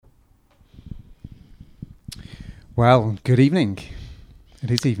Well, good evening.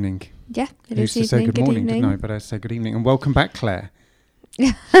 It is evening. Yeah, it I is used to say evening. good morning, evening. didn't I? But I say good evening. And welcome back, Claire.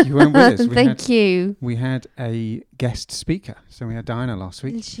 You weren't with us. Thank you. We had a guest speaker. So we had Diana last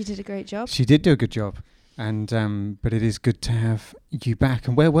week. She did a great job. She did do a good job. And but it is good to have you back.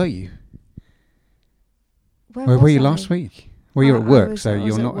 And where were you? Where were you last week? Well, you're at work, so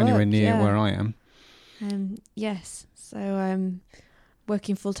you're not anywhere near where I am. Yes. So I'm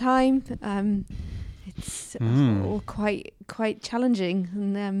working full time. It's all quite challenging,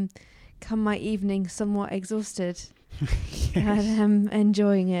 and come my evening somewhat exhausted. Yes. And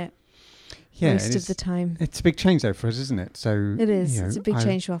enjoying it most of the time. It's a big change though for us, isn't it? So it is. It's a big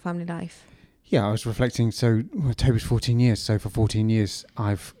change to our family life. Yeah, I was reflecting. So Toby's 14 years. So for 14 years,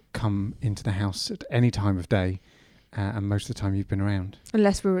 I've come into the house at any time of day. And most of the time you've been around.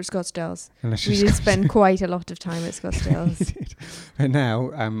 Unless we were at Scottsdale's. We did spend quite a lot of time at Scottsdale's. And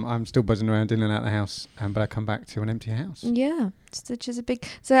now I'm still buzzing around in and out of the house, but I come back to an empty house. Yeah, which is a big...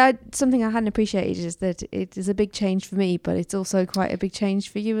 something I hadn't appreciated is that it is a big change for me, but it's also quite a big change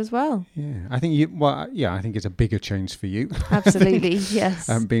for you as well. Yeah, I think I think it's a bigger change for you. Absolutely, yes.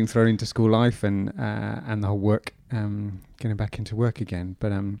 Being thrown into school life and the whole work, getting back into work again.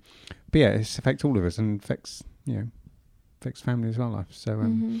 But yeah, it affects all of us and affects family as well, life.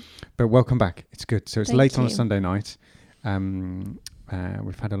 So, but welcome back. It's good. So it's late on a Sunday night.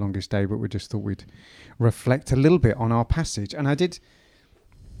 We've had a longest day, but we just thought we'd reflect a little bit on our passage. And I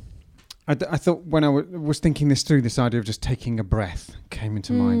thought when I was thinking this through, this idea of just taking a breath came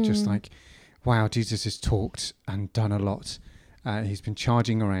into mind. Just like, wow, Jesus has talked and done a lot. He's been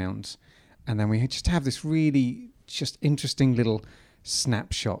charging around. And then we just have this really just interesting little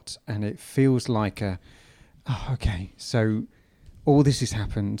snapshot. And it feels like okay, so all this has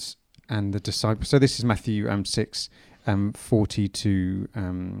happened, and the disciples. So this is Matthew 6, 60 to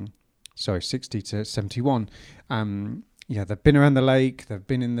 71. They've been around the lake. They've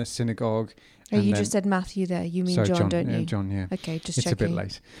been in the synagogue. Oh, you just said Matthew there. You mean John, don't you? John, yeah. Okay, just it's checking. It's a bit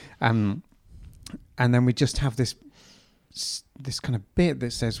late. And then we just have this kind of bit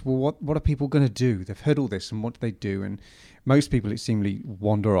that says, well, what are people going to do? They've heard all this, and what do they do? And most people, it seemingly,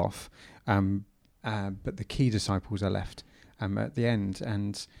 wander off. But the key disciples are left at the end,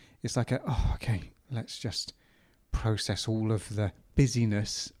 and it's like okay, let's just process all of the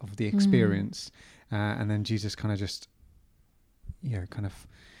busyness of the experience, and then Jesus kind of just, I don't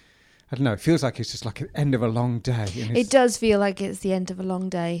know, it feels like it's just like the end of a long day. And it does feel like it's the end of a long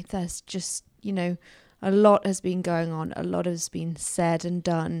day. There's just, a lot has been going on, a lot has been said and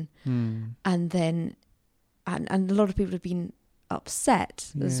done, and then, and a lot of people have been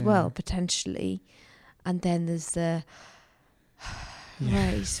upset as well, potentially. And then there's the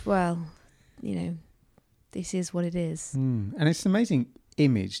right, well, this is what it is. And it's an amazing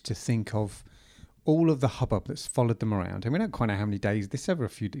image to think of all of the hubbub that's followed them around. And we don't quite know how many days, this over a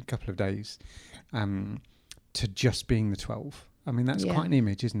couple of days, to just being the 12. I mean, that's quite an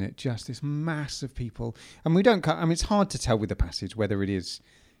image, isn't it? Just this mass of people. And it's hard to tell with the passage whether it is,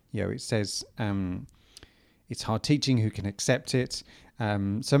 it says, it's hard teaching, who can accept it?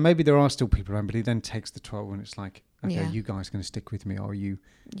 So maybe there are still people around, but he then takes the 12 and it's like, okay, you guys are going to stick with me, or are you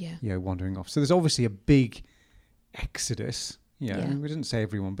wandering off? So there's obviously a big exodus. We didn't say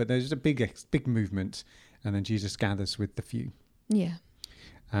everyone, but there's a big movement, and then Jesus gathers with the few. Yeah.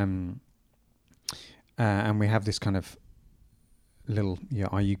 And we have this kind of little,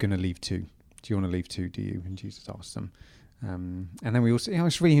 are you going to leave too? Do you want to leave too? Do you? And Jesus asks them. And then we also,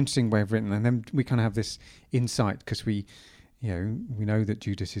 it's a really interesting way of written. And then we kind of have this insight because we know that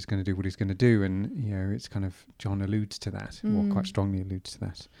Judas is going to do what he's going to do. And, it's kind of, John alludes to that, or quite strongly alludes to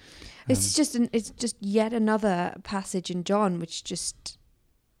that. It's just yet another passage in John, which just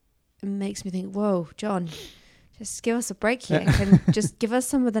makes me think, whoa, John, just give us a break here. Just give us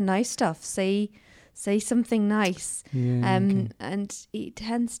some of the nice stuff. Say something nice. And it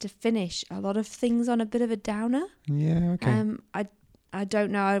tends to finish a lot of things on a bit of a downer. I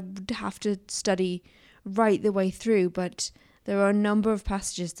don't know, I would have to study right the way through, but there are a number of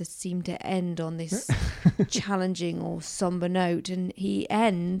passages that seem to end on this challenging or somber note, and he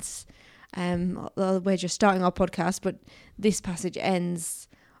ends we're just starting our podcast, but this passage ends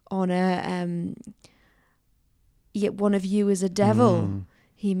on yet one of you is a devil.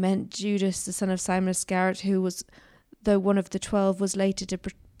 He meant Judas, the son of Simon Iscariot, who was, though one of the 12, was later to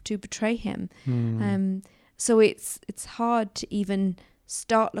betray him. So it's hard to even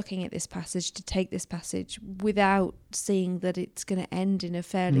start looking at this passage, to take this passage without seeing that it's going to end in a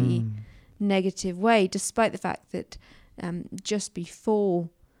fairly negative way, despite the fact that just before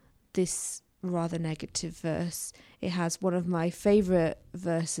this rather negative verse, it has one of my favourite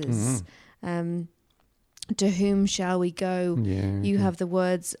verses. To whom shall we go? Yeah, You have the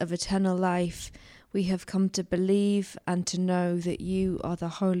words of eternal life. We have come to believe and to know that you are the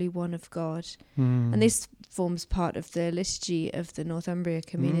Holy One of God. And this forms part of the liturgy of the Northumbria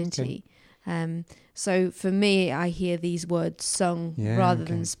community. So for me, I hear these words sung rather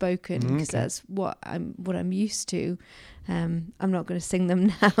than spoken, because that's what I'm used to. I'm not going to sing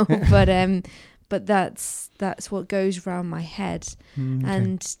them now, but that's what goes around my head.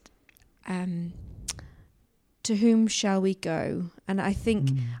 And to whom shall we go? And I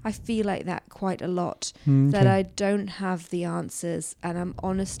think I feel like that quite a lot, that I don't have the answers, and I'm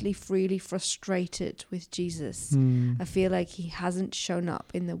honestly really frustrated with Jesus. I feel like he hasn't shown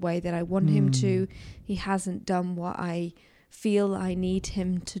up in the way that I want him to. He hasn't done what I feel I need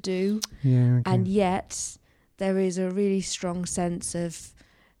him to do. And yet there is a really strong sense of,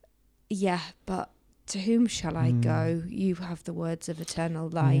 but to whom shall I go? You have the words of eternal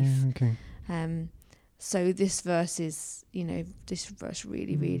life. So this verse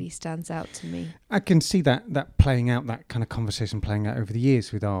really, really stands out to me. I can see that playing out, that kind of conversation playing out over the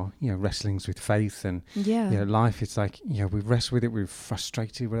years with our, wrestlings with faith and life. It's like, we wrestle with it. We're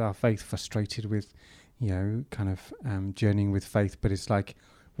frustrated with our faith, frustrated with, kind of journeying with faith. But it's like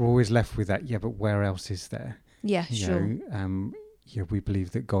we're always left with that. But where else is there? Yeah, sure. We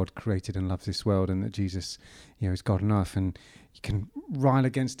believe that God created and loves this world, and that Jesus, is God enough. And you can rile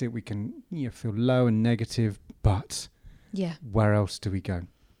against it. We can, feel low and negative, but where else do we go?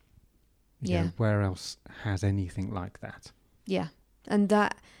 Where else has anything like that? Yeah, and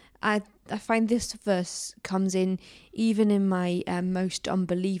that I find this verse comes in even in my most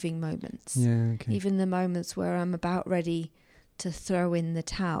unbelieving moments. Even the moments where I'm about ready to throw in the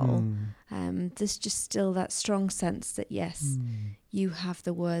towel. There's just still that strong sense that you have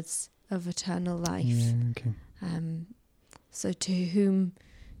the words of eternal life. So to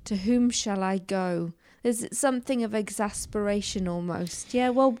whom shall I go? There's something of exasperation almost.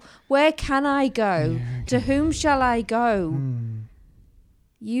 Well, where can I go? To whom shall I go?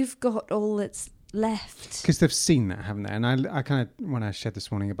 You've got all that's left. Because they've seen that, haven't they? And I kind of, when I shared this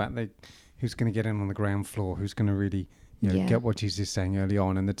morning about who's going to get in on the ground floor, who's going to really get what Jesus is saying early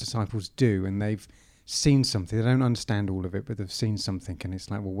on, and the disciples do, and they've seen something. They don't understand all of it, but they've seen something, and it's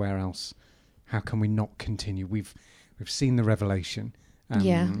like, well, where else? How can we not continue? We've seen the revelation.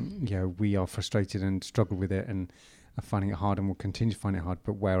 We are frustrated and struggle with it and are finding it hard, and will continue to find it hard.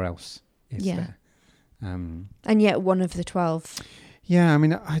 But where else is there? And yet, one of the 12. Yeah, I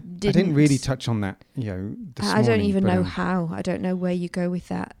mean, I didn't really touch on that. This I don't even know how. I don't know where you go with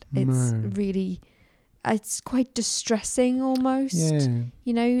that. It's really, it's quite distressing almost.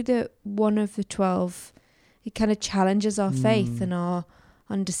 That one of the 12, it kind of challenges our faith and our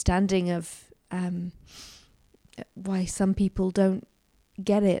understanding of why some people don't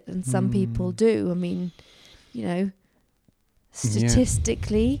get it and some people do. I mean,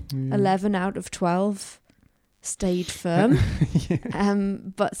 statistically, 11 out of 12 stayed firm.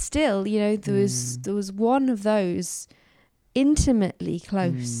 But still, there was one of those intimately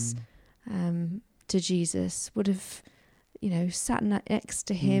close to Jesus, would have, sat next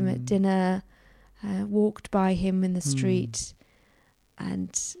to him at dinner, walked by him in the street,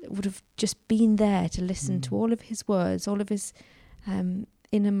 and would have just been there to listen to all of his words, all of his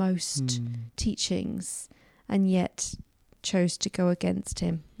innermost teachings, and yet chose to go against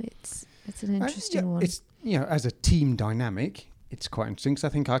him. It's an interesting one. It's, as a team dynamic, it's quite interesting, because I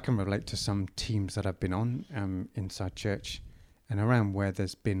think I can relate to some teams that I've been on inside church and around, where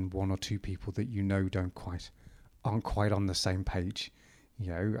there's been one or two people that aren't quite on the same page.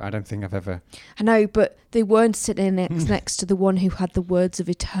 I don't think I've ever... I know, but they weren't sitting next to the one who had the words of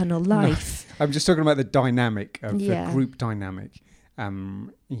eternal life. No, I'm just talking about the dynamic of the group dynamic. I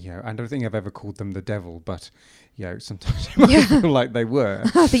don't think I've ever called them the devil, but sometimes it might feel like they were.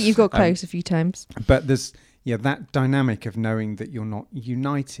 I think you got close a few times. But there's that dynamic of knowing that you're not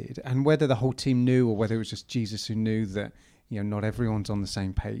united, and whether the whole team knew or whether it was just Jesus who knew that not everyone's on the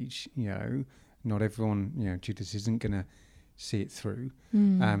same page. Not everyone. Judas isn't going to see it through.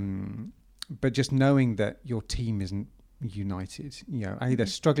 But just knowing that your team isn't united, they're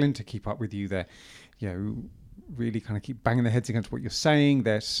struggling to keep up with you. They're really kind of keep banging their heads against what you're saying.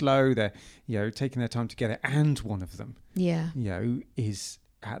 They're slow. They're taking their time to get it, and one of them is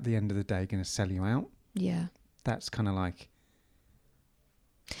at the end of the day going to sell you out. That's kind of like...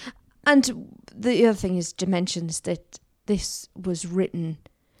 And the other thing is to mention is that this was written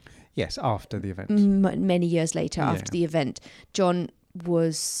after the event. Many years later, after the event. John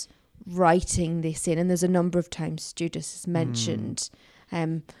was writing this in, and there's a number of times Judas is mentioned.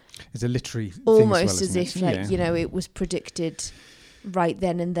 It's a literary thing almost as well, as if, it was predicted right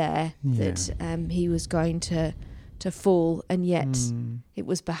then and there that he was going to fall, and yet it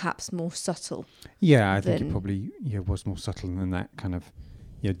was perhaps more subtle. Yeah, I think it probably was more subtle than that kind of.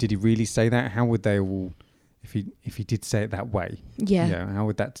 Did he really say that? How would they all, if he did say it that way? Yeah. How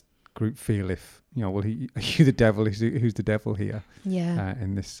would that group feel if are you the devil? Who's the devil here? Yeah.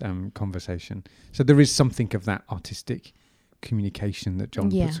 In this conversation, so there is something of that artistic communication that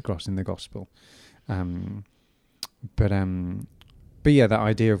John puts across in the gospel, but that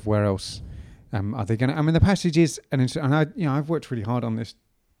idea of where else are they going to? I mean, the passage is, and I've worked really hard on this,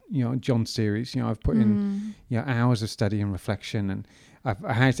 John series. I've put in hours of study and reflection, and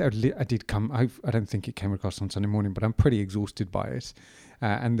I don't think it came across on Sunday morning, but I'm pretty exhausted by it,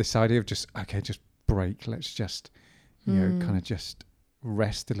 and this idea of just break. Let's just kind of just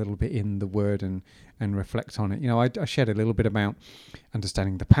rest a little bit in the word and reflect on it. I shared a little bit about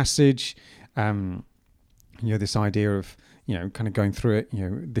understanding the passage, this idea of kind of going through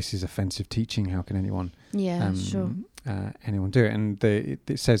it. This is offensive teaching. How can anyone anyone do it? And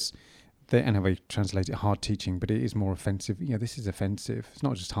it says the NIV translates it hard teaching, but it is more offensive. This is offensive. It's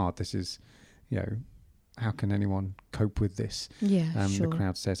not just hard. This is how can anyone cope with this? The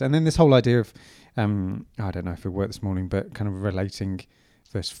crowd says. And then this whole idea of I don't know if it worked this morning, but kind of relating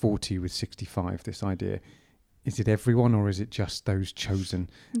verse 40 with 65, this idea, is it everyone or is it just those chosen?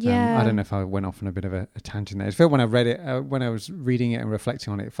 I don't know if I went off on a bit of a tangent there. It felt when I read it, when I was reading it and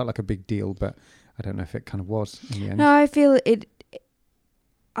reflecting on it, it felt like a big deal, but I don't know if it kind of was in the end. No, I feel it.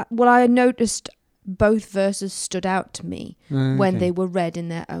 I noticed both verses stood out to me when they were read in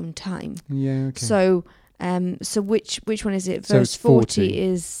their own time. Yeah, okay. So which one is it? Verse 40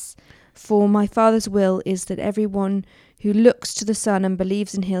 is, "For my Father's will is that everyone who looks to the Son and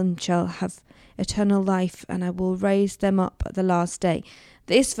believes in him shall have eternal life, and I will raise them up at the last day."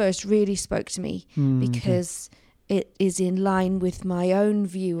 This verse really spoke to me because it is in line with my own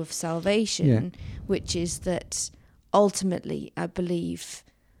view of salvation, which is that ultimately I believe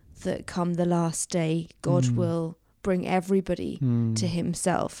that come the last day, God will bring everybody to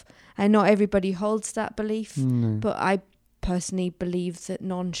himself. And not everybody holds that belief, but I personally believe that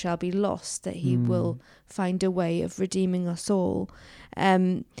none shall be lost, that he will find a way of redeeming us all.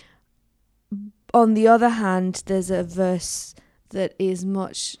 On the other hand, there's a verse that is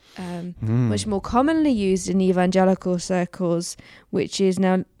much more commonly used in evangelical circles, which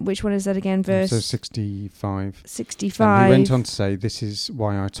one is that again? Verse 65. 65. And he went on to say, "This is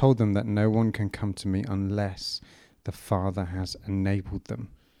why I told them that no one can come to me unless the Father has enabled them."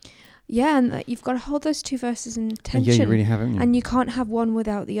 Yeah, and you've got to hold those two verses in tension. Yeah, you really haven't. And you can't have one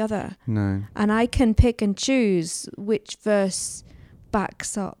without the other. No. And I can pick and choose which verse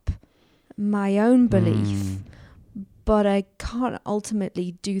backs up my own belief, but I can't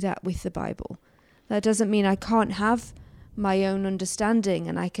ultimately do that with the Bible. That doesn't mean I can't have my own understanding,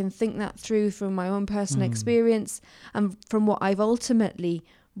 and I can think that through from my own personal experience and from what I've ultimately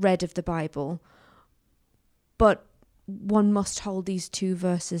read of the Bible. But one must hold these two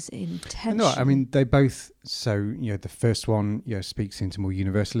verses in tension. No, I mean, they both, the first one, speaks into more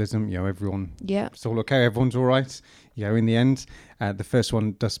universalism, everyone, it's all okay, everyone's all right, in the end. The first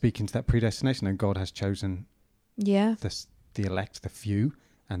one does speak into that predestination, and God has chosen the elect, the few,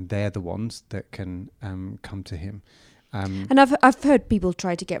 and they're the ones that can come to him. And I've heard people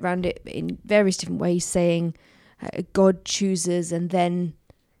try to get around it in various different ways, saying God chooses and then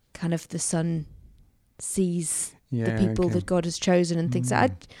kind of the Son sees the people that God has chosen and things. I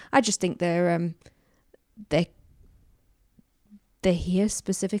just think they're here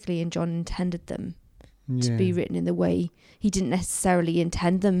specifically, and John intended them to be written in the way he didn't necessarily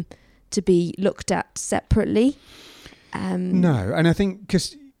intend them to be looked at separately. No, and I think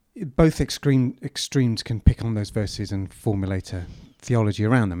because both extremes can pick on those verses and formulate a theology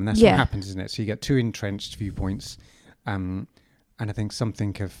around them, and that's what happens, isn't it? So you get two entrenched viewpoints. And I think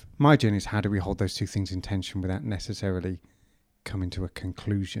something of my journey is, how do we hold those two things in tension without necessarily coming to a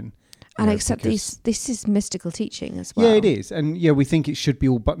conclusion? And accept this is mystical teaching as well. Yeah, it is. And we think it should be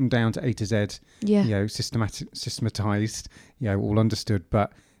all buttoned down to A to Z, systematized, all understood.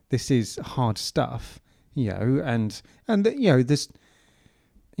 But this is hard stuff, and there's,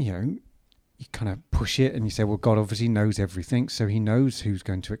 you kind of push it and you say, well, God obviously knows everything. So he knows who's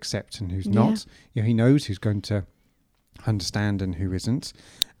going to accept and who's not. He knows who's going to understand and who isn't.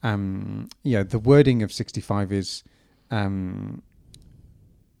 The wording of 65 is it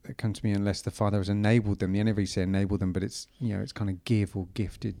comes to me, unless the Father has enabled them. The NIV say enabled them, but it's it's kind of give or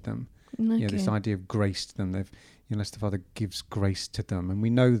gifted them. Okay. This idea of grace to them. Unless the Father gives grace to them, and we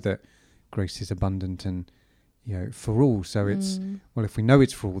know that grace is abundant and for all. So it's well, if we know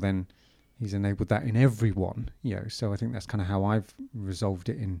it's for all, then he's enabled that in everyone. So I think that's kind of how I've resolved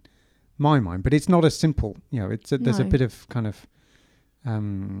it in my mind. But it's not as simple. There's a bit of kind of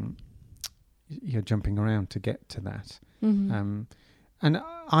jumping around to get to that. Mm-hmm. And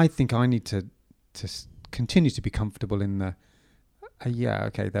I think I need to continue to be comfortable in the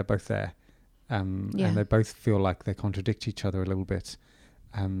they're both there, and they both feel like they contradict each other a little bit,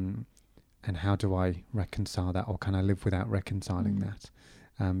 and how do I reconcile that, or can I live without reconciling that?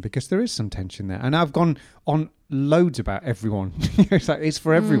 Because there is some tension there, and I've gone on loads about everyone. It's like it's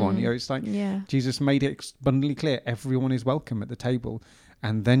for everyone. It's like Jesus made it abundantly clear everyone is welcome at the table,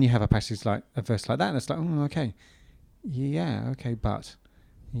 and then you have a verse like that, and it's like, oh, okay, but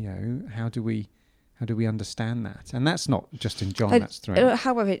how do we understand that? And that's not just in John. That's throughout.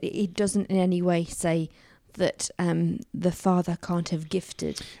 However, it doesn't in any way say that the Father can't have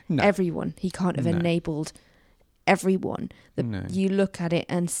gifted everyone. He can't have enabled everyone. You look at it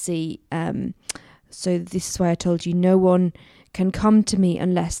and see. So this is why I told you, no one can come to me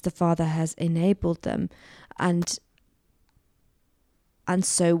unless the Father has enabled them, and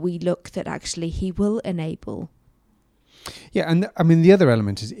so we look that actually He will enable. Yeah, and I mean the other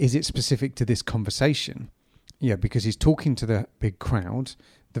element is it specific to this conversation? Yeah, because he's talking to the big crowd.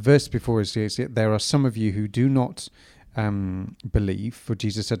 The verse before is there are some of you who do not believe, for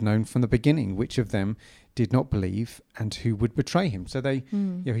Jesus had known from the beginning which of them did not believe and who would betray him. So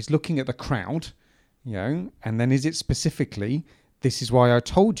he's looking at the crowd, and then is it specifically, this is why I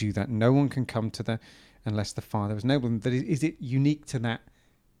told you that no one can come to unless the Father has enabled them. That is it unique to that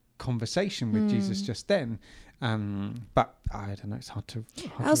conversation with Jesus just then? But I don't know. It's hard to.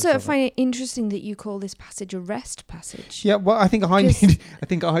 I also find it interesting that you call this passage a rest passage. Yeah, well, I think I was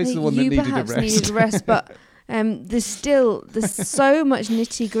the one that needed a rest. Needed a rest, but there's so much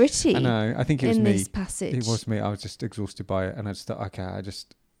nitty gritty. I know. I think it was in me. This passage. It was me. I was just exhausted by it, and I just thought,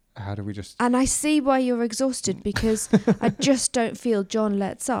 how do we just? And I see why you're exhausted, because I just don't feel John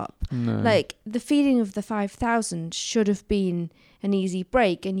lets up. No. Like the feeding of the 5,000 should have been an easy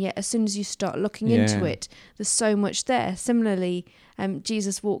break, and yet as soon as you start looking into it, there's so much there. Similarly,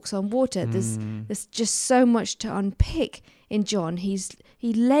 Jesus walks on water. There's just so much to unpick in John. He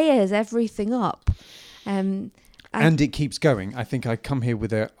layers everything up, and it keeps going. I think I come here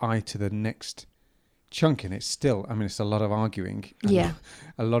with an eye to the next chunk, and it's still, it's a lot of arguing, a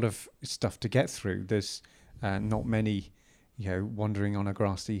lot of stuff to get through. There's not many wandering on a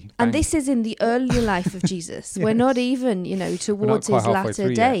grassy bank. And this is in the earlier life of Jesus. Yes. We're not even, towards his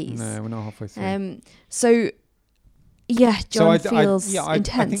latter days. No, we're not halfway through. John feels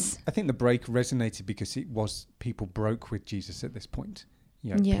intense. I think the break resonated because people broke with Jesus at this point.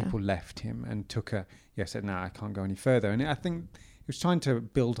 People left him and said, no, I can't go any further. And I think he was trying to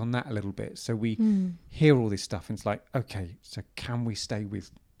build on that a little bit. So we hear all this stuff and it's like, okay, so can we stay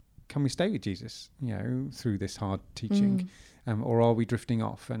with Jesus, through this hard teaching? Or are we drifting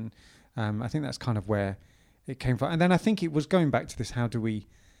off? And I think that's kind of where it came from. And then I think it was going back to this, how do we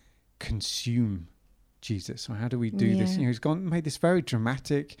consume Jesus? Or how do we do this? He's made this very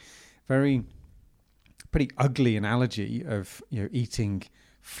dramatic, pretty ugly analogy of, eating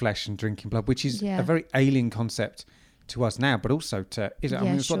flesh and drinking blood, which is a very alien concept to us now, but also to Israel.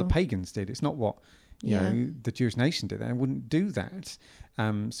 It's what the pagans did. It's not what the Jewish nation did. They wouldn't do that.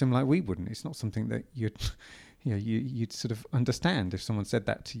 Similar like we wouldn't. It's not something that you'd sort of understand if someone said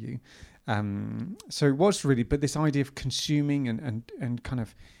that to you. So it was really, but this idea of consuming and kind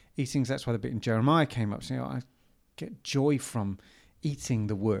of eating, that's why the bit in Jeremiah came up. So I get joy from eating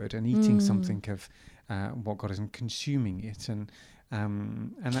the word and eating something of what God is, and consuming it. And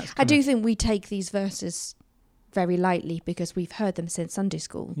that's I do think we take these verses very lightly because we've heard them since Sunday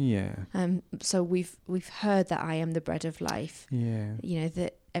school. Yeah. So we've heard that I am the bread of life. Yeah.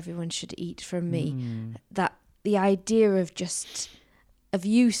 That everyone should eat from me. That the idea of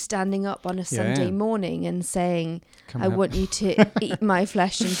you standing up on a Sunday morning and saying, I want you to eat my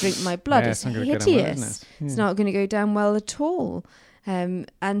flesh and drink my blood. It's hideous. It's not going to go down well at all.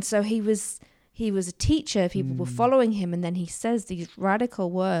 And so he was a teacher, people were following him, and then he says these radical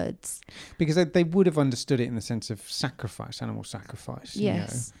words. Because they would have understood it in the sense of sacrifice, animal sacrifice.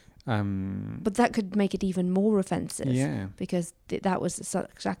 Yes. But that could make it even more offensive. Yeah. Because that was the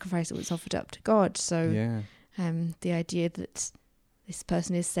sacrifice that was offered up to God. So the idea that this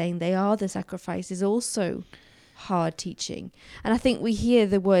person is saying they are the sacrifice is also hard teaching. And I think we hear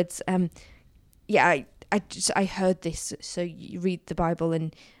the words, I heard this. So you read the Bible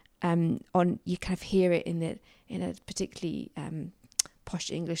and you kind of hear it in a particularly posh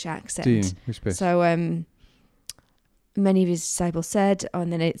English accent. Do you? Which bit? So many of his disciples said,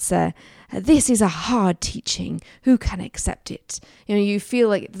 and then it's, this is a hard teaching. Who can accept it? You feel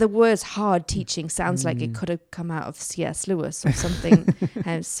like the words hard teaching sounds like it could have come out of C.S. Lewis or something,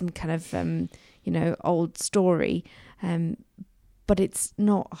 some kind of, old story. But it's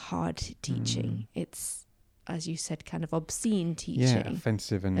not hard teaching. It's, as you said, kind of obscene teaching. Yeah,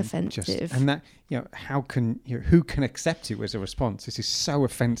 offensive. And that, how can, who can accept it as a response? This is so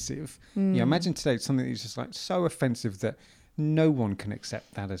offensive. Imagine today something that's just like so offensive that no one can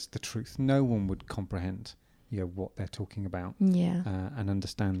accept that as the truth. No one would comprehend, what they're talking about. Yeah. And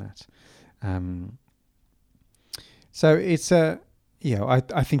understand that. So it's I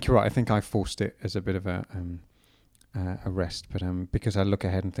think you're right. I think I forced it as a bit of a rest, but because I look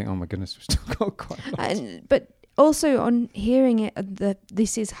ahead and think, oh my goodness, we've still got quite a lot. But also on hearing it,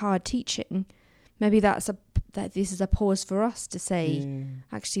 this is hard teaching. Maybe that this is a pause for us to say,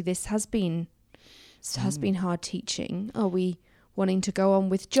 actually, this has been hard teaching. Are we wanting to go on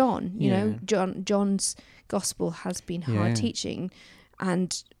with John? John's gospel has been hard teaching,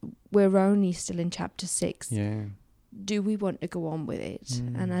 and we're only still in chapter 6. Yeah. Do we want to go on with it?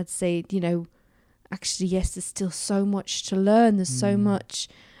 And I'd say, actually, yes, there's still so much to learn. There's so much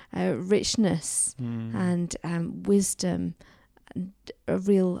richness and wisdom, and a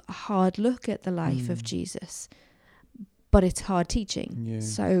real hard look at the life of Jesus. But it's hard teaching. Yeah.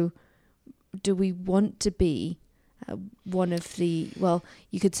 So do we want to be one of the,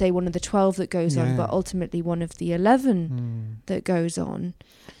 you could say one of the 12 that goes on, but ultimately one of the 11 that goes on?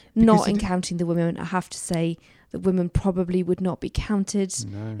 Because not in counting the women. I have to say the women probably would not be counted.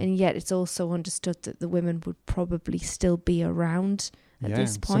 No. And yet it's also understood that the women would probably still be around at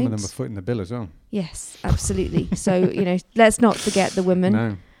this point. Some of them are footing the bill as well. Yes, absolutely. So, let's not forget the women.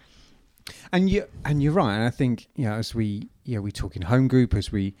 No. And you're right. And I think, as we talk in home group,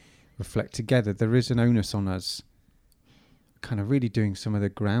 as we reflect together, there is an onus on us kind of really doing some of the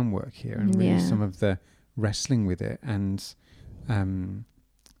groundwork here and really some of the wrestling with it. And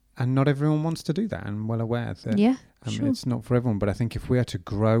not everyone wants to do that. I'm well aware that it's not for everyone. But I think if we are to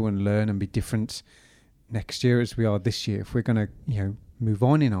grow and learn and be different next year as we are this year, if we're going to, move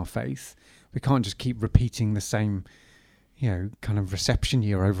on in our faith, we can't just keep repeating the same, kind of reception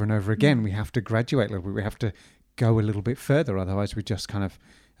year over and over again. We have to graduate a little bit. We have to go a little bit further. Otherwise, we just kind of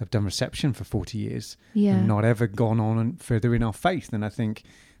have done reception for 40 years and not ever gone on and further in our faith. And I think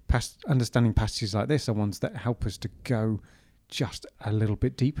understanding passages like this are ones that help us to go just a little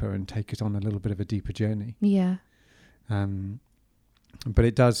bit deeper and take us on a little bit of a deeper journey. Yeah. But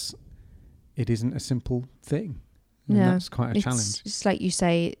it isn't a simple thing. And that's quite a challenge. It's like you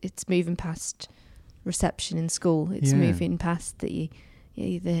say, it's moving past reception in school. It's moving past the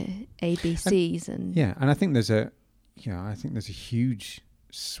ABCs and I think there's a huge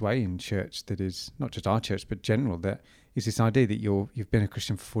sway in church that is not just our church but general, that is this idea that you've been a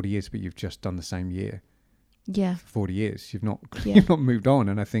Christian for 40 years but you've just done the same year. For 40 years you've not moved on.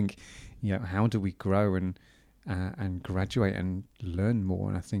 And I think how do we grow and graduate and learn more?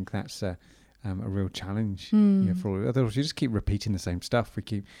 And I think that's a real challenge for all. Otherwise you just keep repeating the same stuff.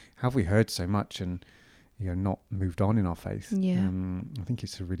 Have we heard so much and not moved on in our faith? I think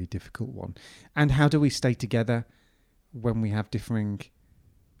it's a really difficult one. And how do we stay together when we have differing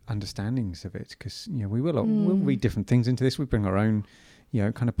understandings of it? Because we'll read different things into this. We bring our own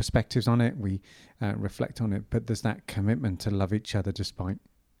kind of perspectives on it. We reflect on it, but there's that commitment to love each other despite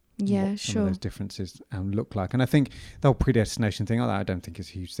what some of those differences look like. And I think the whole predestination thing, I don't think it's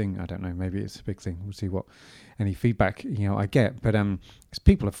a huge thing. I don't know, maybe it's a big thing. We'll see what any feedback I get. But because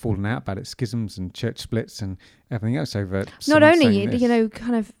people have fallen out about it, schisms and church splits and everything else over. Not only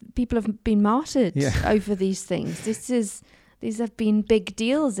kind of people have been martyred over these things. These have been big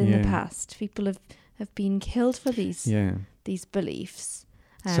deals in the past. People have been killed for these beliefs.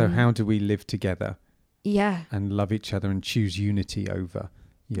 So how do we live together? Yeah. And love each other and choose unity over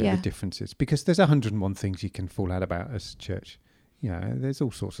the differences? Because there's 101 things you can fall out about as church. There's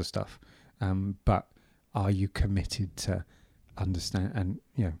all sorts of stuff. But are you committed to understand and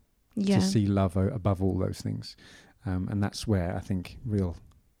to see love above all those things? And that's where I think real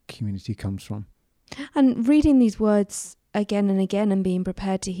community comes from. And reading these words again and again and being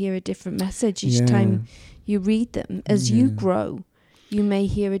prepared to hear a different message each time you read them. As you grow, you may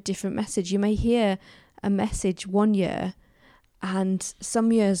hear a different message. You may hear a message one year and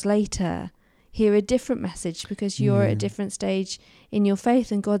some years later hear a different message because you're at a different stage in your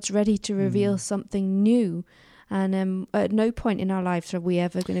faith and God's ready to reveal something new. And at no point in our lives are we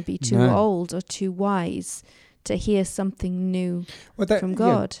ever going to be too old or too wise to hear something new from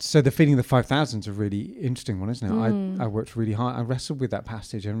God. So the feeding of the 5,000 is a really interesting one, isn't it? I worked really hard. I wrestled with that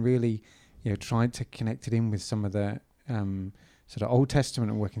passage and really, tried to connect it in with some of the sort of Old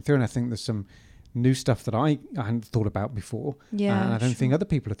Testament and working through. And I think there's some new stuff that I hadn't thought about before. Yeah, and I don't think other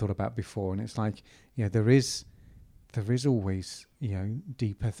people have thought about before. And it's like, there is always,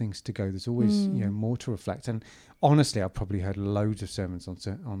 deeper things to go. There's always, more to reflect. And honestly, I've probably heard loads of sermons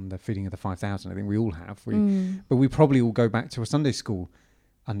on the feeding of the 5,000. I think we all have. But we probably all go back to a Sunday school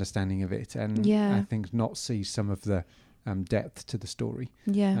understanding of it. And I think not see some of the depth to the story.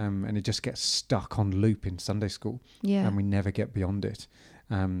 And it just gets stuck on loop in Sunday school. And we never get beyond it.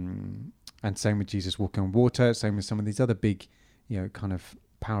 And same with Jesus walking on water. Same with some of these other big, kind of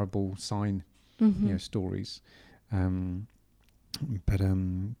parable sign, stories. But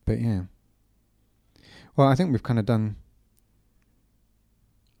yeah. Well, I think we've kind of done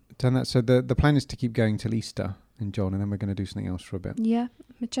that. So the plan is to keep going till Easter in John, and then we're going to do something else for a bit. Yeah,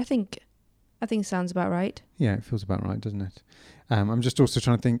 which I think sounds about right. Yeah, it feels about right, doesn't it? I'm just also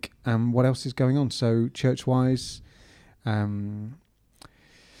trying to think what else is going on. So church-wise, I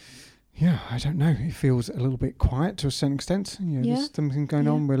don't know. It feels a little bit quiet to a certain extent. There's something going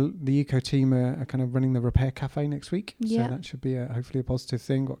on. The Eco team are kind of running the Repair Cafe next week. So that should be hopefully a positive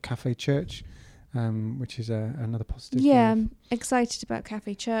thing. Got Cafe Church, which is another positive thing. I'm excited about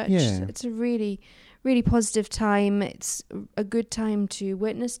Cafe Church. Yeah. It's a really, really positive time. It's a good time to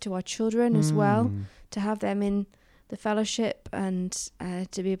witness to our children as well, to have them in the fellowship and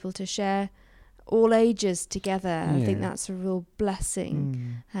to be able to share all ages together. I think that's a real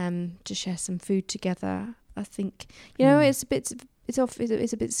blessing, to share some food together. I think it's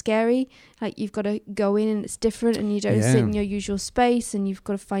a bit scary. Like, you've got to go in and it's different, and you don't sit in your usual space, and you've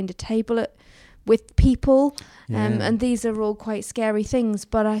got to find a table with people, and these are all quite scary things.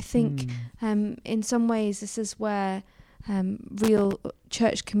 But I think in some ways this is where real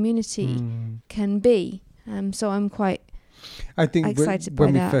church community can be. So I'm quite excited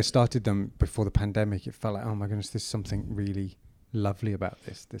when we first started them before the pandemic, it felt like, oh my goodness, there's something really lovely about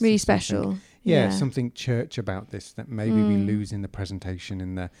this. Really special. Something church about this that maybe we lose in the presentation,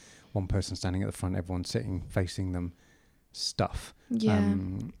 in the one person standing at the front, everyone sitting facing them stuff.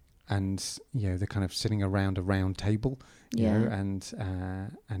 And they're kind of sitting around a round table, and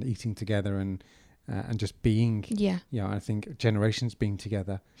eating together and just being. I think generations being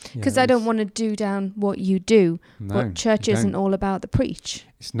together. Because I don't want to do down what you do. No, but church isn't all about the preach.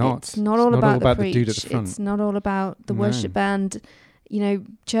 It's not. It's not all about the preach. The dude at the front. It's not all about the worship band.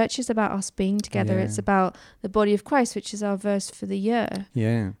 Church is about us being together. It's about the body of Christ, which is our verse for the year.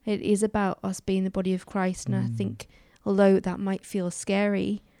 Yeah. It is about us being the body of Christ. And I think, although that might feel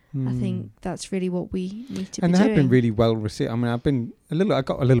scary, I think that's really what we need to be doing. And they have been really well received. I mean, I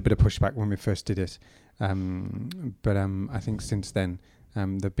got a little bit of pushback when we first did it. But I think since then,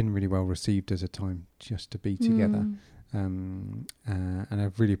 they've been really well received as a time just to be together. And I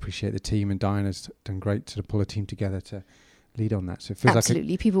really appreciate the team, and Diana's done great to pull a team together to lead on that. So it feels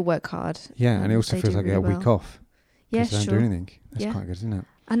absolutely, people work hard. Yeah, and it also feels like a week off. Yeah, sure. They don't do anything. That's quite good, isn't it?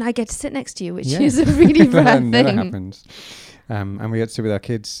 And I get to sit next to you, which is a really rare thing. Never happens. And we get to sit with our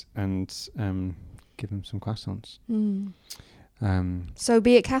kids and give them some croissants. So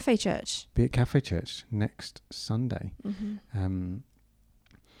be at Cafe Church. Be at Cafe Church next Sunday. And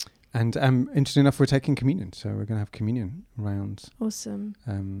interesting enough, we're taking communion. So we're going to have communion around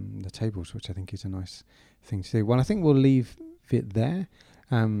the tables, which I think is a nice thing to do. Well, I think we'll leave it there.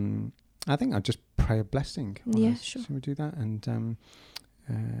 I think I'll just pray a blessing. Yeah, sure. Shall we do that? And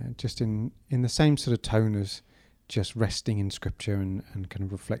just in the same sort of tone as just resting in Scripture and kind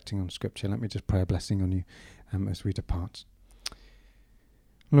of reflecting on Scripture, let me just pray a blessing on you as we depart.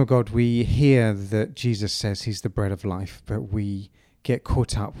 Lord God, we hear that Jesus says he's the bread of life, but we get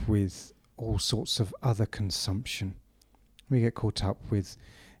caught up with all sorts of other consumption. We get caught up with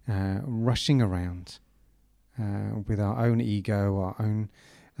rushing around with our own ego, our own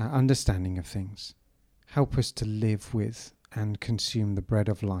understanding of things. Help us to live with and consume the bread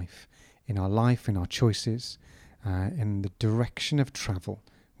of life in our choices, in the direction of travel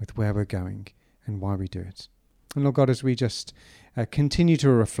with where we're going and why we do it. And Lord God, as we just continue to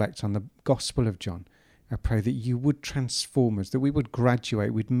reflect on the Gospel of John, I pray that you would transform us, that we would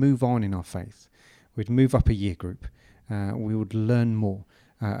graduate, we'd move on in our faith, we'd move up a year group, we would learn more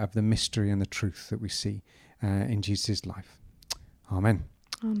of the mystery and the truth that we see in Jesus' life. Amen.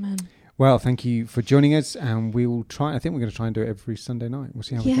 Amen. Well, thank you for joining us, and we will try. I think we're going to try and do it every Sunday night. We'll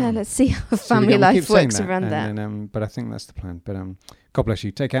see how we go. Yeah, let's see how family life works around that. But I think that's the plan. But God bless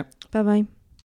you. Take care. Bye-bye.